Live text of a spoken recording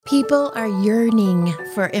People are yearning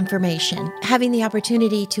for information, having the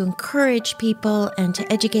opportunity to encourage people and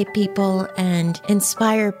to educate people and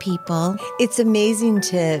inspire people. It's amazing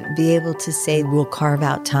to be able to say we'll carve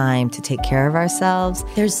out time to take care of ourselves.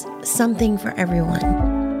 There's something for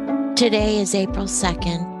everyone. Today is April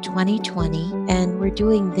 2nd, 2020, and we're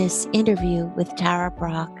doing this interview with Tara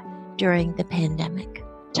Brach during the pandemic.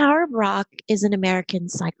 Tara Brach is an American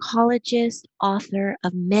psychologist, author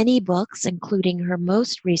of many books, including her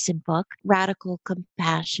most recent book, Radical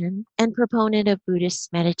Compassion, and proponent of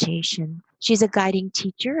Buddhist meditation. She's a guiding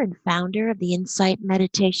teacher and founder of the Insight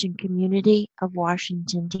Meditation Community of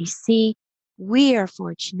Washington, D.C. We are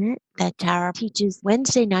fortunate that Tara teaches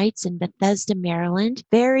Wednesday nights in Bethesda, Maryland,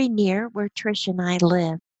 very near where Trish and I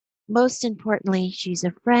live. Most importantly, she's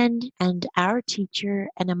a friend and our teacher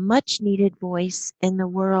and a much-needed voice in the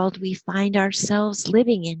world we find ourselves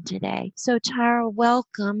living in today. So, Tara,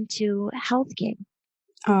 welcome to Health Game.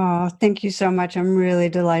 Oh, thank you so much. I'm really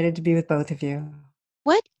delighted to be with both of you.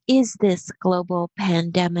 What is this global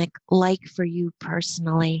pandemic like for you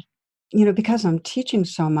personally? You know, because I'm teaching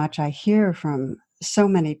so much, I hear from so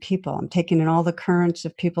many people. I'm taking in all the currents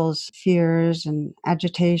of people's fears and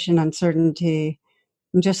agitation, uncertainty.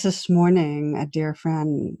 And just this morning, a dear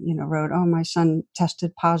friend, wrote, "Oh, my son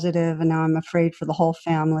tested positive and now I'm afraid for the whole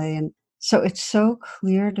family." And so it's so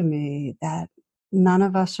clear to me that none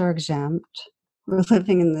of us are exempt. We're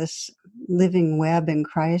living in this living web in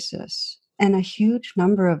crisis. And a huge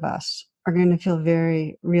number of us are going to feel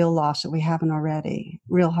very real loss that we haven't already,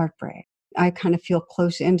 real heartbreak. I kind of feel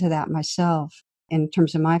close into that myself. In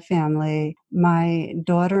terms of my family, my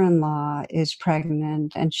daughter-in-law is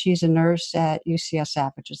pregnant and she's a nurse at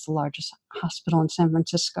UCSF, which is the largest hospital in San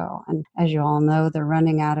Francisco. And as you all know, they're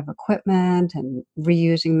running out of equipment and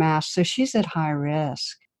reusing masks. So she's at high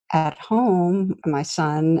risk. At home, my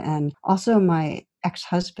son and also my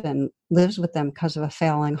ex-husband lives with them because of a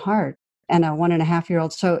failing heart and a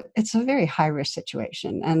 1.5-year-old. So it's a very high-risk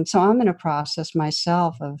situation. And so I'm in a process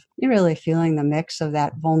myself of really feeling the mix of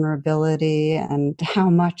that vulnerability and how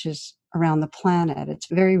much is around the planet. It's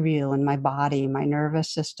very real in my body, my nervous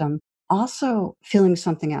system. Also feeling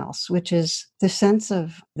something else, which is the sense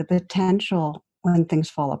of the potential when things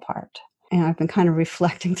fall apart. And I've been kind of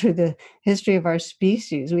reflecting through the history of our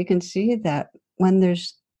species. We can see that when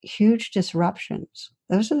there's huge disruptions,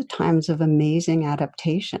 those are the times of amazing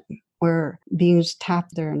adaptation, where beings tap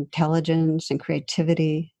their intelligence and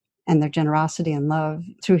creativity and their generosity and love.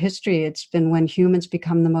 Through history, it's been when humans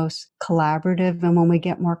become the most collaborative and when we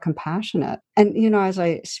get more compassionate. And, as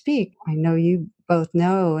I speak, I know you both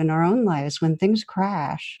know in our own lives, when things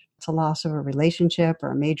crash, it's a loss of a relationship or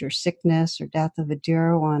a major sickness or death of a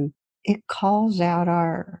dear one, it calls out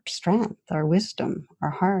our strength, our wisdom, our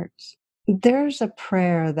hearts. There's a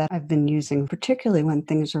prayer that I've been using, particularly when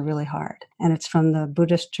things are really hard. And it's from the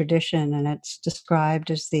Buddhist tradition, and it's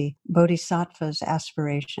described as the Bodhisattva's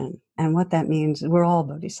aspiration. And what that means, we're all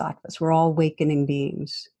Bodhisattvas. We're all awakening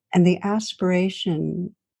beings. And the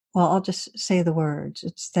aspiration, well, I'll just say the words.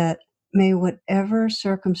 It's that may whatever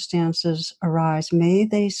circumstances arise, may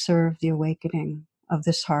they serve the awakening of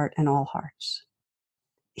this heart and all hearts.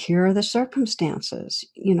 Here are the circumstances,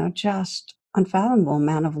 just unfathomable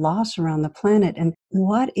amount of loss around the planet. And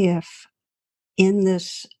what if in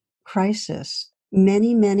this crisis,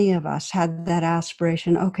 many, many of us had that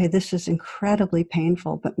aspiration, okay, this is incredibly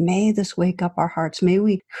painful, but may this wake up our hearts. May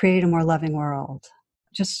we create a more loving world.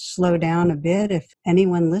 Just slow down a bit. If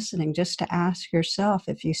anyone listening, just to ask yourself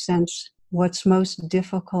if you sense what's most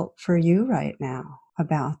difficult for you right now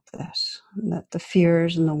about this, that the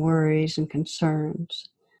fears and the worries and concerns,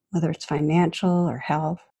 whether it's financial or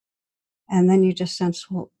health. And then you just sense,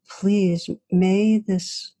 well, please, may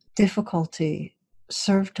this difficulty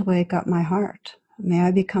serve to wake up my heart. May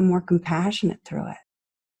I become more compassionate through it.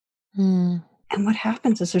 And what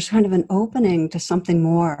happens is there's kind of an opening to something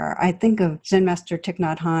more. I think of Zen Master Thich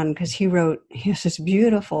Nhat Hanh because he has this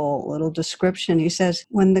beautiful little description. He says,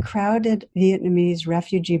 when the crowded Vietnamese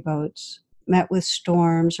refugee boats met with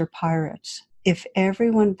storms or pirates, if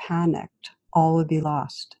everyone panicked, all would be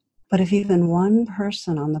lost. But if even one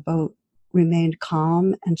person on the boat remained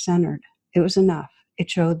calm and centered, it was enough. It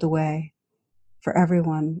showed the way for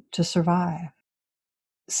everyone to survive.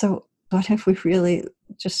 So what if we really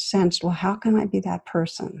just sensed, well, how can I be that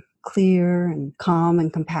person? Clear and calm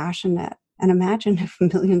and compassionate. And imagine if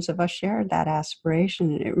millions of us shared that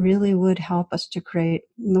aspiration. It really would help us to create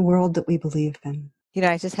the world that we believe in.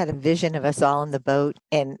 I just had a vision of us all in the boat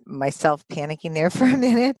and myself panicking there for a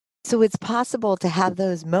minute. So it's possible to have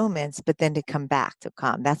those moments, but then to come back to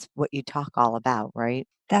calm. That's what you talk all about, right?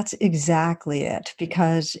 That's exactly it,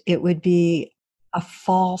 because it would be a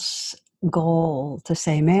false goal to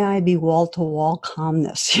say, may I be wall to wall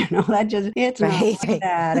calmness. It's not Right. like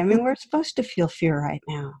that. I mean, we're supposed to feel fear right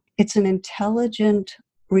now. It's an intelligent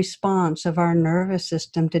response of our nervous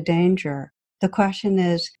system to danger. The question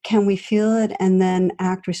is, can we feel it and then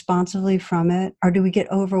act responsibly from it? Or do we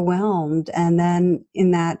get overwhelmed and then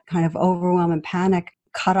in that kind of overwhelm and panic,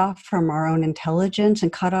 cut off from our own intelligence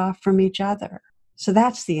and cut off from each other? So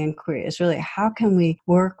that's the inquiry, is really how can we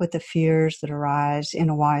work with the fears that arise in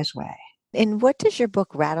a wise way? And what does your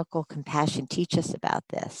book, Radical Compassion, teach us about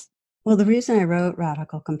this? Well, the reason I wrote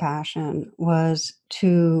Radical Compassion was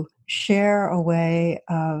to share a way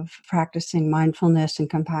of practicing mindfulness and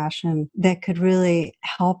compassion that could really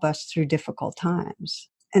help us through difficult times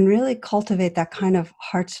and really cultivate that kind of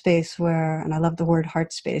heart space where, and I love the word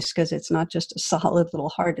heart space because it's not just a solid little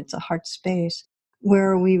heart, it's a heart space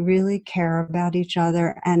where we really care about each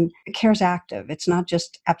other, and care is active. It's not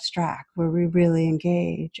just abstract, where we really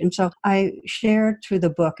engage. And so I shared through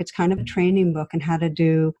the book, it's kind of a training book on how to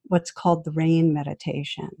do what's called the RAIN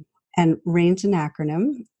meditation. And RAIN's an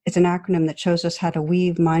acronym. It's an acronym that shows us how to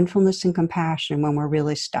weave mindfulness and compassion when we're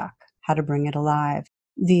really stuck, how to bring it alive.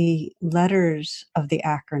 The letters of the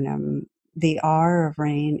acronym, the R of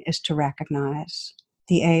RAIN is to recognize.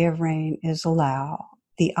 The A of RAIN is allow.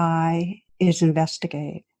 The I is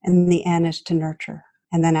investigate, and the N is to nurture.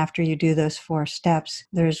 And then after you do those 4 steps,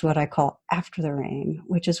 there's what I call after the rain,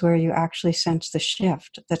 which is where you actually sense the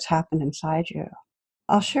shift that's happened inside you.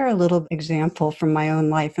 I'll share a little example from my own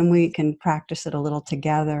life, and we can practice it a little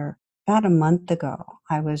together. About a month ago,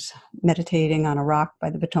 I was meditating on a rock by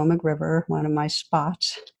the Potomac River, one of my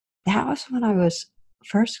spots. That was when I was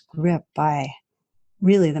first gripped by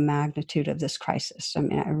really the magnitude of this crisis. I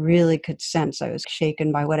mean, I really could sense I was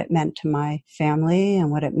shaken by what it meant to my family and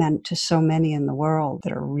what it meant to so many in the world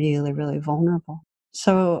that are really, really vulnerable.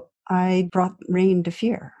 So I brought RAIN to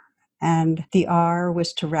fear. And the R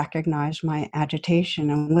was to recognize my agitation.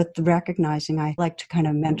 And with the recognizing, I like to kind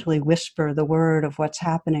of mentally whisper the word of what's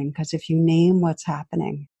happening, because if you name what's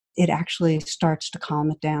happening, it actually starts to calm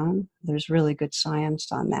it down. There's really good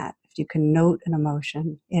science on that. If you can note an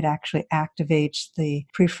emotion, it actually activates the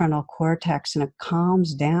prefrontal cortex and it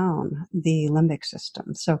calms down the limbic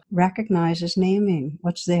system. So recognize is naming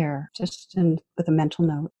what's there, just with a mental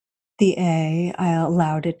note. The A, I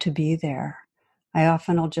allowed it to be there. I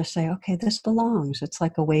often will just say, okay, this belongs. It's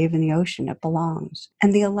like a wave in the ocean. It belongs.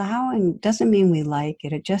 And the allowing doesn't mean we like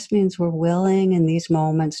it. It just means we're willing in these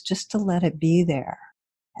moments just to let it be there.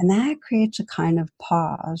 And that creates a kind of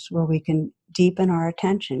pause where we can deepen our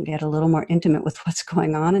attention, get a little more intimate with what's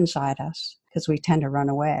going on inside us, because we tend to run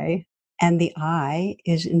away. And the I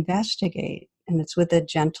is investigate. And it's with a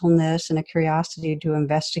gentleness and a curiosity to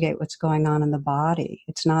investigate what's going on in the body.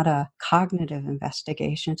 It's not a cognitive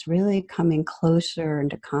investigation. It's really coming closer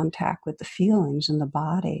into contact with the feelings in the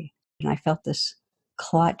body. And I felt this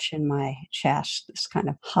clutch in my chest, this kind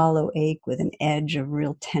of hollow ache with an edge of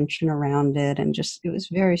real tension around it. And it was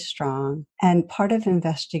very strong. And part of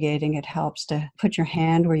investigating, it helps to put your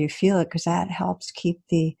hand where you feel it, because that helps keep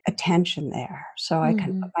the attention there. So I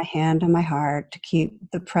can put my hand on my heart to keep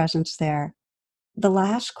the presence there. The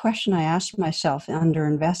last question I asked myself under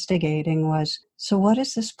investigating was, so what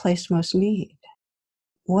does this place most need?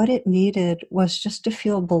 What it needed was just to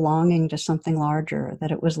feel belonging to something larger,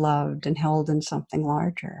 that it was loved and held in something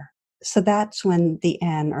larger. So that's when the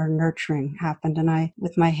N, or nurturing, happened. And I,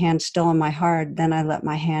 with my hand still on my heart, then I let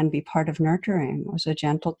my hand be part of nurturing. It was a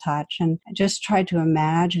gentle touch. And I just tried to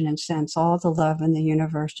imagine and sense all the love in the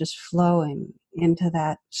universe just flowing into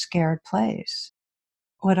that scared place.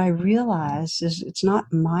 What I realized is it's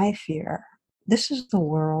not my fear. This is the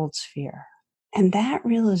world's fear. And that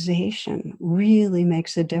realization really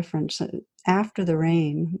makes a difference. After the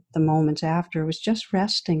rain, the moments after, was just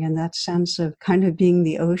resting in that sense of kind of being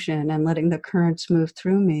the ocean and letting the currents move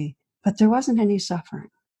through me. But there wasn't any suffering.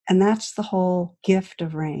 And that's the whole gift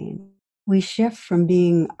of rain. We shift from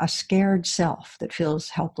being a scared self that feels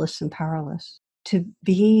helpless and powerless to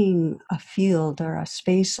being a field or a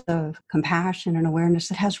space of compassion and awareness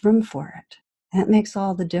that has room for it. And it makes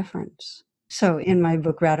all the difference. So in my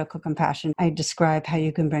book, Radical Compassion, I describe how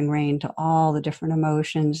you can bring rain to all the different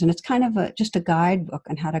emotions. And it's kind of just a guidebook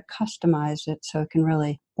on how to customize it so it can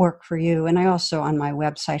really work for you. And I also, on my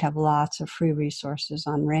website, have lots of free resources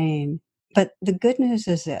on rain. But the good news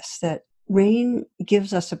is this, that rain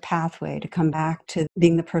gives us a pathway to come back to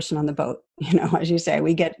being the person on the boat. As you say,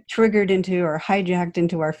 we get triggered into or hijacked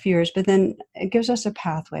into our fears, but then it gives us a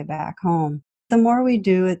pathway back home. The more we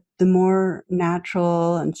do it, the more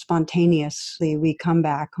natural and spontaneously we come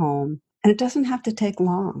back home. And it doesn't have to take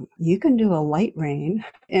long. You can do a light rain,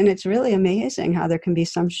 and it's really amazing how there can be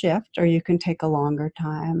some shift, or you can take a longer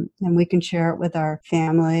time, and we can share it with our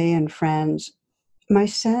family and friends. My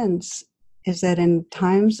sense is that in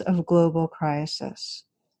times of global crisis,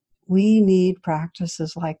 we need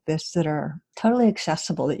practices like this that are totally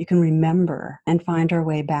accessible, that you can remember and find our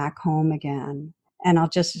way back home again. And I'll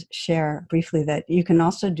just share briefly that you can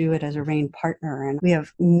also do it as a RAIN partner. And we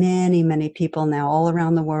have many, many people now all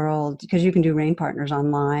around the world, because you can do RAIN partners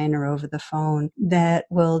online or over the phone, that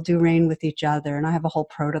will do RAIN with each other. And I have a whole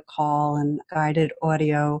protocol and guided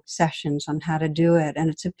audio sessions on how to do it.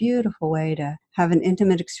 And it's a beautiful way to have an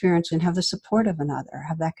intimate experience and have the support of another,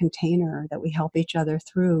 have that container that we help each other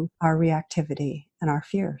through our reactivity and our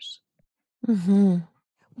fears. Mm-hmm.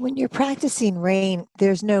 When you're practicing RAIN,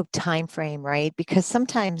 there's no time frame, right? Because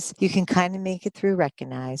sometimes you can kind of make it through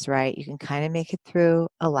recognize, right? You can kind of make it through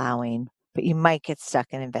allowing, but you might get stuck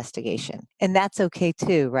in investigation. And that's okay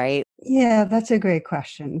too, right? Yeah, that's a great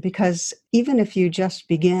question, because even if you just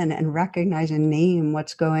begin and recognize and name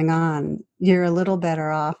what's going on, you're a little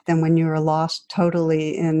better off than when you're lost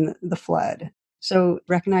totally in the flood. So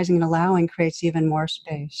recognizing and allowing creates even more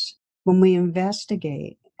space. When we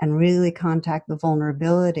investigate and really contact the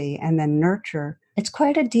vulnerability and then nurture, it's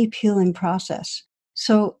quite a deep healing process.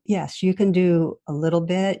 So yes, you can do a little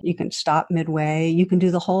bit, you can stop midway, you can do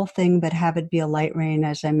the whole thing, but have it be a light rain,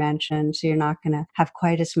 as I mentioned, so you're not going to have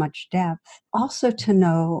quite as much depth. Also to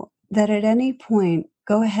know that at any point,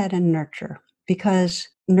 go ahead and nurture, because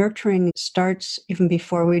nurturing starts even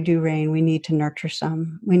before we do rain. We need to nurture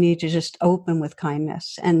some. We need to just open with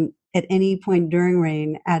kindness. And at any point during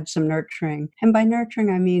rain, add some nurturing. And by nurturing,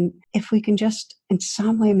 I mean, if we can just in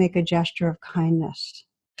some way make a gesture of kindness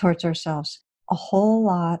towards ourselves, a whole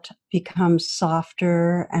lot becomes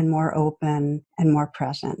softer and more open and more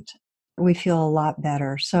present. We feel a lot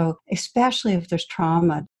better. So especially if there's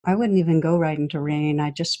trauma, I wouldn't even go right into rain.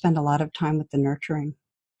 I just spend a lot of time with the nurturing.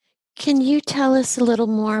 Can you tell us a little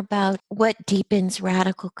more about what deepens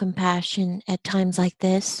radical compassion at times like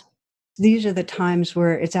this? These are the times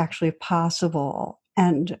where it's actually possible.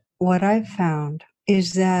 And what I've found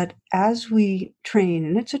is that as we train,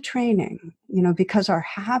 and it's a training, because our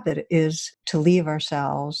habit is to leave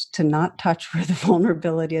ourselves, to not touch where the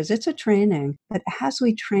vulnerability is. It's a training. But as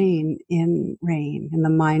we train in rain, in the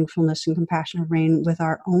mindfulness and compassion of rain with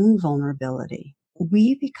our own vulnerability,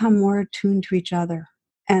 we become more attuned to each other,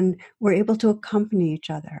 and we're able to accompany each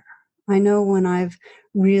other. I know when I've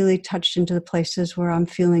really touched into the places where I'm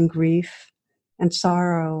feeling grief and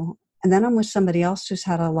sorrow, and then I'm with somebody else who's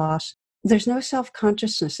had a loss, there's no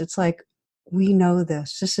self-consciousness. It's like, we know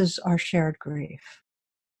this. This is our shared grief.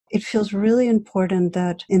 It feels really important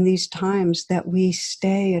that in these times that we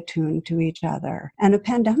stay attuned to each other. And a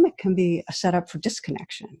pandemic can be a setup for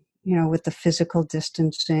disconnection, with the physical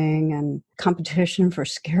distancing and competition for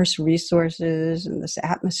scarce resources and this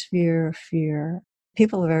atmosphere of fear.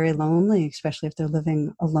 People are very lonely, especially if they're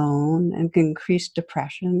living alone, and can increase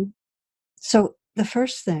depression. So the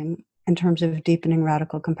first thing in terms of deepening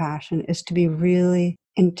radical compassion is to be really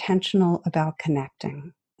intentional about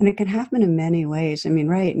connecting. And it can happen in many ways. I mean,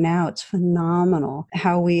 right now it's phenomenal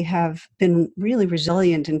how we have been really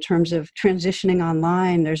resilient in terms of transitioning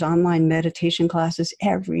online. There's online meditation classes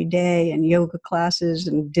every day, and yoga classes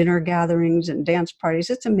and dinner gatherings and dance parties.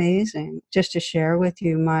 It's amazing. Just to share with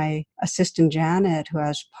you, my assistant Janet, who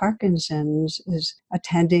has Parkinson's, is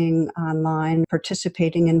attending online,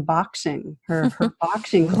 participating in boxing, her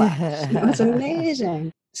boxing class. It's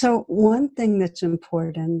amazing. So one thing that's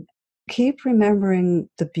important, keep remembering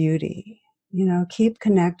the beauty, keep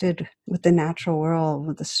connected with the natural world,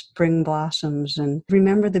 with the spring blossoms, and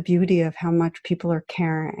remember the beauty of how much people are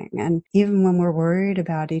caring. And even when we're worried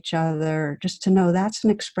about each other, just to know that's an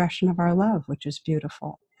expression of our love, which is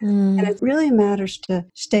beautiful. And it really matters to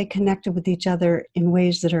stay connected with each other in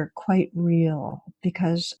ways that are quite real,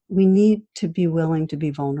 because we need to be willing to be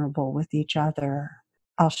vulnerable with each other.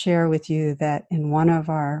 I'll share with you that in one of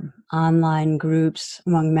our online groups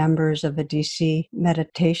among members of a DC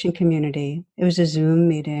meditation community, it was a Zoom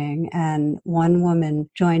meeting, and one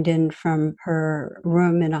woman joined in from her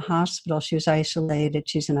room in a hospital. She was isolated.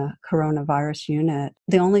 She's in a coronavirus unit.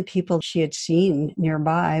 The only people she had seen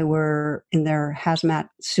nearby were in their hazmat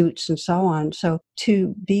suits and so on. So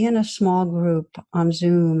to be in a small group on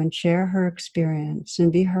Zoom and share her experience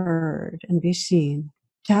and be heard and be seen,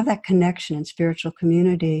 to have that connection and spiritual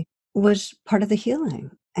community was part of the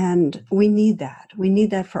healing. And we need that. We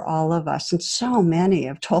need that for all of us. And so many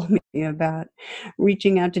have told me about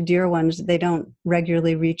reaching out to dear ones that they don't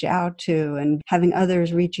regularly reach out to, and having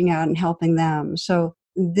others reaching out and helping them. So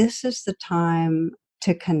this is the time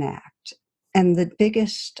to connect. And the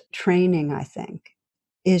biggest training, I think,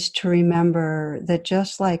 is to remember that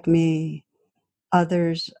just like me,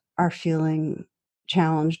 others are feeling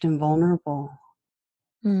challenged and vulnerable.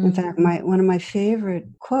 In fact, one of my favorite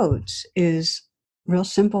quotes is a real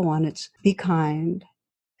simple one. It's, be kind.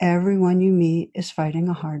 Everyone you meet is fighting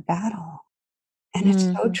a hard battle. And it's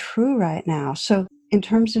so true right now. So in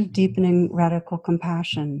terms of deepening radical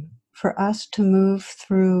compassion, for us to move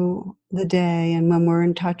through the day and when we're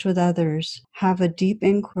in touch with others, have a deep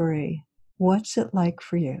inquiry. What's it like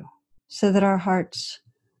for you? So that our hearts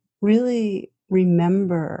really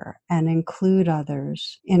remember and include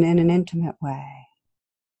others in an intimate way.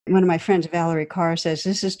 One of my friends, Valerie Carr, says,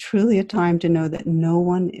 this is truly a time to know that no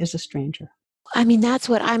one is a stranger. I mean, that's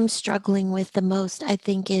what I'm struggling with the most, I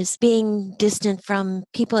think, is being distant from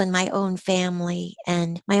people in my own family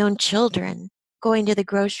and my own children. Going to the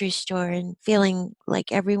grocery store and feeling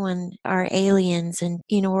like everyone are aliens and,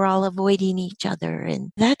 we're all avoiding each other. And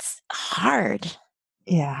that's hard.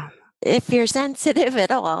 Yeah. If you're sensitive at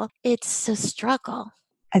all, it's a struggle.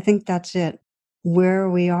 I think that's it. Where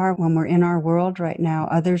we are when we're in our world right now,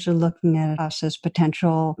 others are looking at us as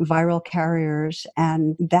potential viral carriers,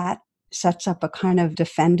 and that sets up a kind of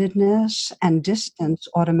defendedness and distance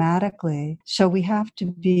automatically. So we have to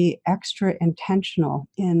be extra intentional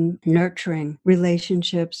in nurturing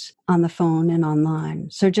relationships on the phone and online.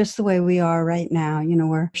 So just the way we are right now,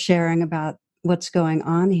 we're sharing about what's going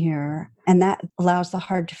on here, and that allows the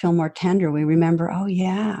heart to feel more tender. We remember, oh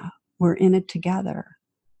yeah, we're in it together.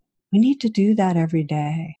 We need to do that every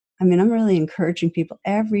day. I mean, I'm really encouraging people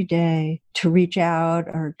every day to reach out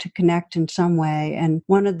or to connect in some way. And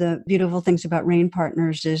one of the beautiful things about Rain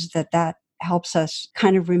Partners is that helps us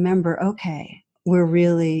kind of remember, okay, we're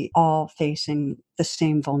really all facing the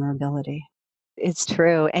same vulnerability. It's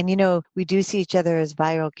true. And, we do see each other as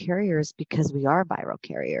viral carriers because we are viral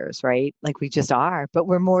carriers, right? Like we just are, but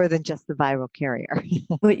we're more than just the viral carrier.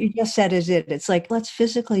 What you just said is it. It's like, let's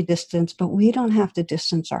physically distance, but we don't have to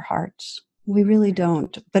distance our hearts. We really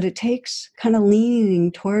don't. But it takes kind of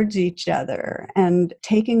leaning towards each other and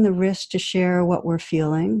taking the risk to share what we're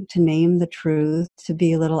feeling, to name the truth, to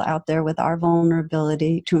be a little out there with our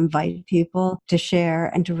vulnerability, to invite people to share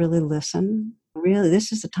and to really listen. Really,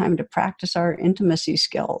 this is the time to practice our intimacy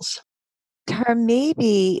skills. Tara,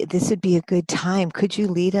 maybe this would be a good time. Could you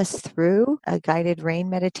lead us through a guided rain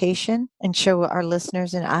meditation and show our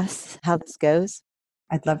listeners and us how this goes?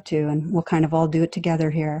 I'd love to, and we'll kind of all do it together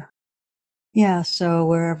here. Yeah, so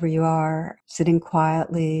wherever you are, sitting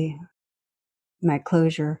quietly, you might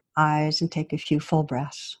close your eyes and take a few full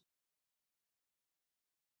breaths.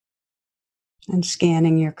 And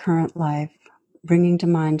scanning your current life, bringing to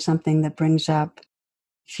mind something that brings up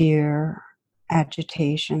fear,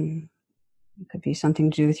 agitation. It could be something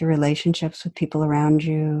to do with your relationships with people around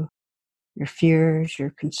you, your fears, your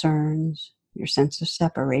concerns, your sense of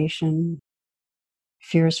separation,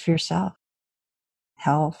 fears for yourself,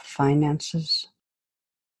 health, finances.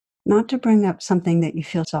 Not to bring up something that you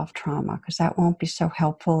feel self-trauma, because that won't be so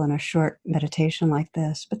helpful in a short meditation like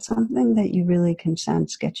this, but something that you really can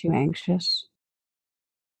sense gets you anxious,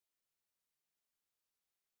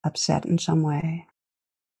 upset in some way.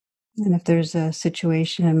 And if there's a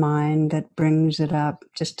situation in mind that brings it up,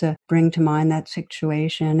 just to bring to mind that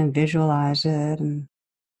situation and visualize it and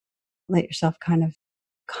let yourself kind of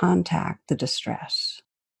contact the distress.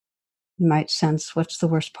 You might sense, what's the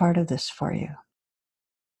worst part of this for you?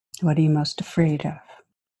 What are you most afraid of?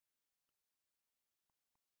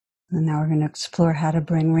 And now we're going to explore how to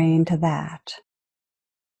bring rain to that.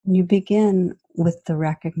 You begin with the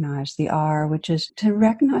recognize, the R, which is to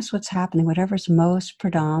recognize what's happening, whatever's most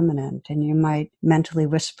predominant. And you might mentally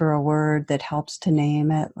whisper a word that helps to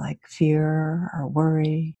name it, like fear or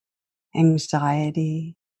worry,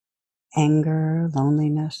 anxiety, anger,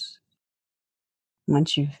 loneliness.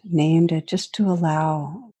 Once you've named it, just to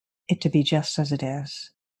allow it to be just as it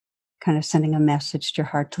is, kind of sending a message to your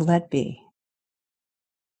heart to let be.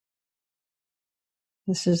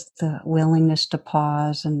 This is the willingness to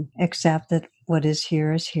pause and accept that what is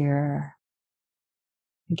here is here.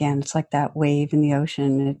 Again, it's like that wave in the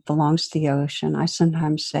ocean. It belongs to the ocean. I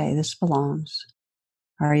sometimes say, this belongs,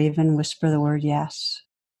 or even whisper the word yes.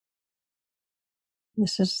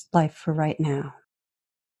 This is life for right now.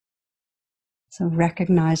 So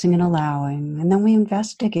recognizing and allowing, and then we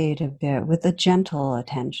investigate a bit with a gentle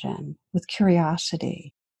attention, with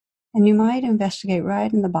curiosity. And you might investigate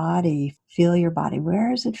right in the body, feel your body.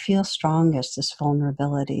 Where does it feel strongest, this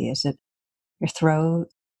vulnerability? Is it your throat,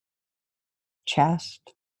 chest,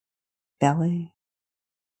 belly?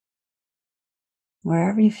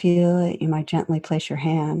 Wherever you feel it, you might gently place your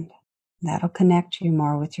hand. That'll connect you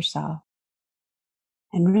more with yourself.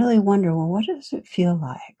 and really wonder, well, what does it feel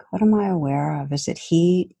like? What am I aware of? Is it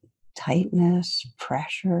heat, tightness,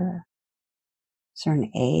 pressure? Is there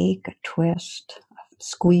an ache, a twist, a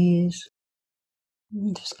squeeze?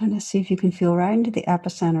 And just kind of see if you can feel right into the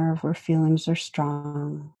epicenter of where feelings are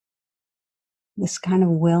strong. This kind of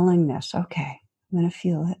willingness, okay, I'm going to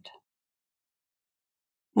feel it.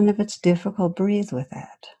 And if it's difficult, breathe with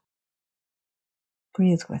it.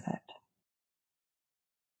 Breathe with it.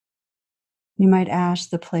 You might ask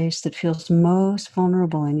the place that feels most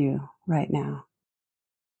vulnerable in you right now,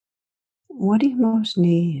 what do you most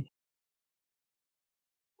need?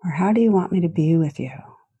 Or how do you want me to be with you?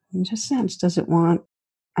 And just sense, does it want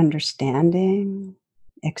understanding,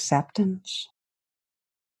 acceptance,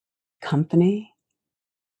 company,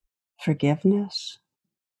 forgiveness,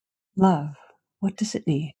 love? What does it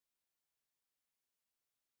need?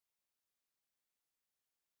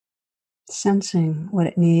 Sensing what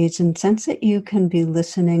it needs, and sense that you can be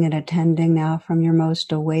listening and attending now from your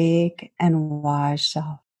most awake and wise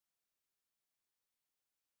self.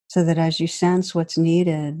 So that as you sense what's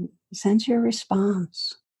needed, sense your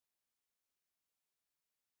response.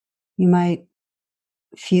 You might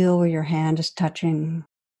feel where your hand is touching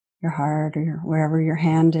your heart or wherever your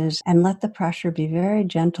hand is, and let the pressure be very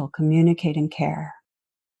gentle, communicating care.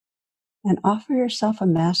 And offer yourself a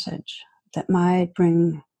message that might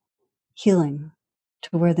bring healing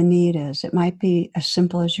to where the need is. It might be as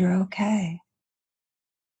simple as you're okay,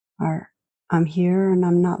 or I'm here and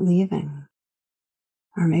I'm not leaving,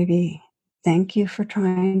 or maybe thank you for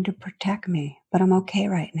trying to protect me, but I'm okay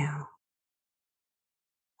right now.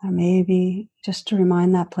 Or maybe just to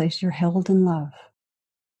remind that place you're held in love.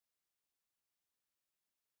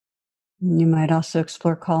 You might also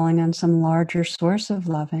explore calling on some larger source of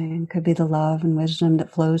loving. It could be the love and wisdom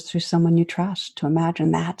that flows through someone you trust, to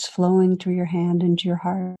imagine that's flowing through your hand into your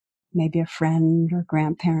heart. Maybe a friend or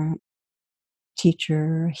grandparent,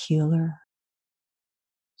 teacher, healer,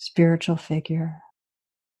 spiritual figure.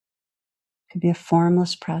 It could be a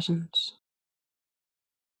formless presence.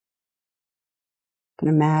 You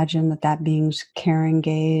can imagine that being's caring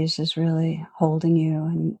gaze is really holding you,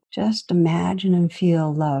 and just imagine and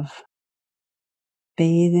feel love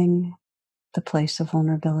bathing the place of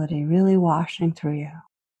vulnerability, really washing through you.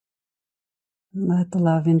 Let the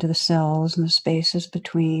love into the cells and the spaces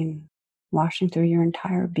between, washing through your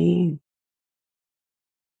entire being.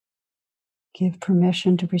 Give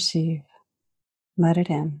permission to receive. Let it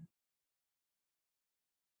in.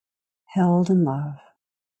 Held in love.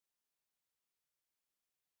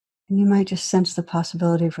 And you might just sense the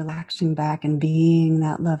possibility of relaxing back and being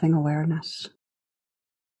that loving awareness.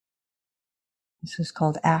 This is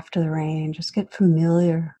called after the rain. Just get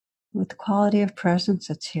familiar with the quality of presence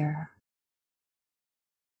that's here.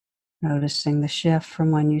 Noticing the shift from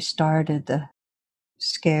when you started, the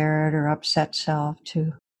scared or upset self,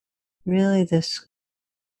 to really this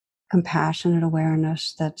compassionate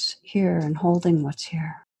awareness that's here and holding what's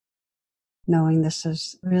here. Knowing this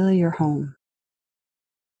is really your home,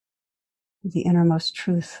 the innermost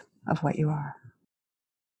truth of what you are.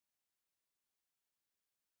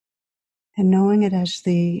 And knowing it as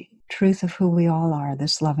the truth of who we all are,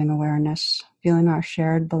 this loving awareness, feeling our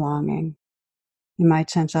shared belonging. You might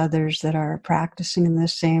sense others that are practicing in the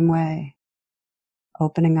same way,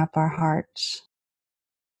 opening up our hearts.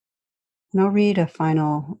 And I'll read a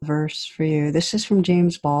final verse for you. This is from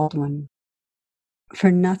James Baldwin.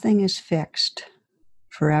 For nothing is fixed,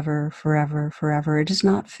 forever, forever, forever. It is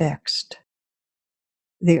not fixed.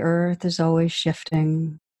 The earth is always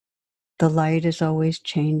shifting. The light is always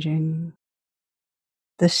changing.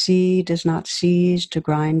 The sea does not cease to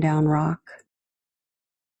grind down rock.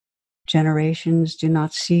 Generations do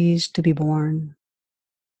not cease to be born.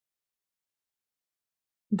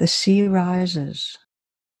 The sea rises.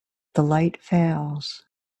 The light fails.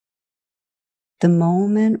 The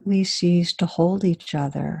moment we cease to hold each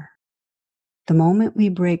other, the moment we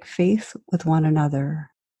break faith with one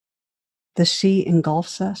another, the sea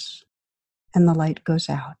engulfs us and the light goes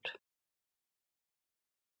out.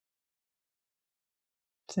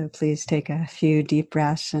 So please take a few deep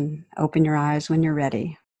breaths and open your eyes when you're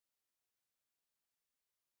ready.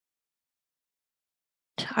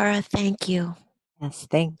 Tara, thank you. Yes,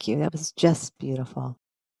 thank you. That was just beautiful.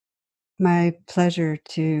 My pleasure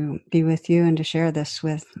to be with you and to share this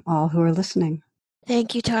with all who are listening.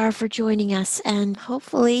 Thank you, Tara, for joining us, and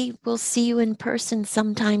hopefully we'll see you in person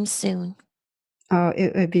sometime soon. Oh,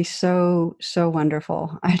 it would be so, so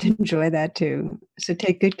wonderful. I'd enjoy that too. So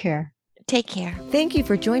take good care. Take care. Thank you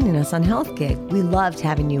for joining us on Health Gig. We loved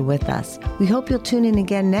having you with us. We hope you'll tune in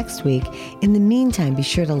again next week. In the meantime, be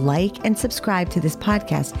sure to like and subscribe to this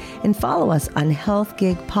podcast and follow us on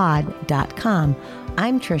healthgigpod.com.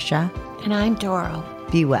 I'm Trisha. And I'm Doro.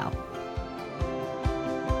 Be well.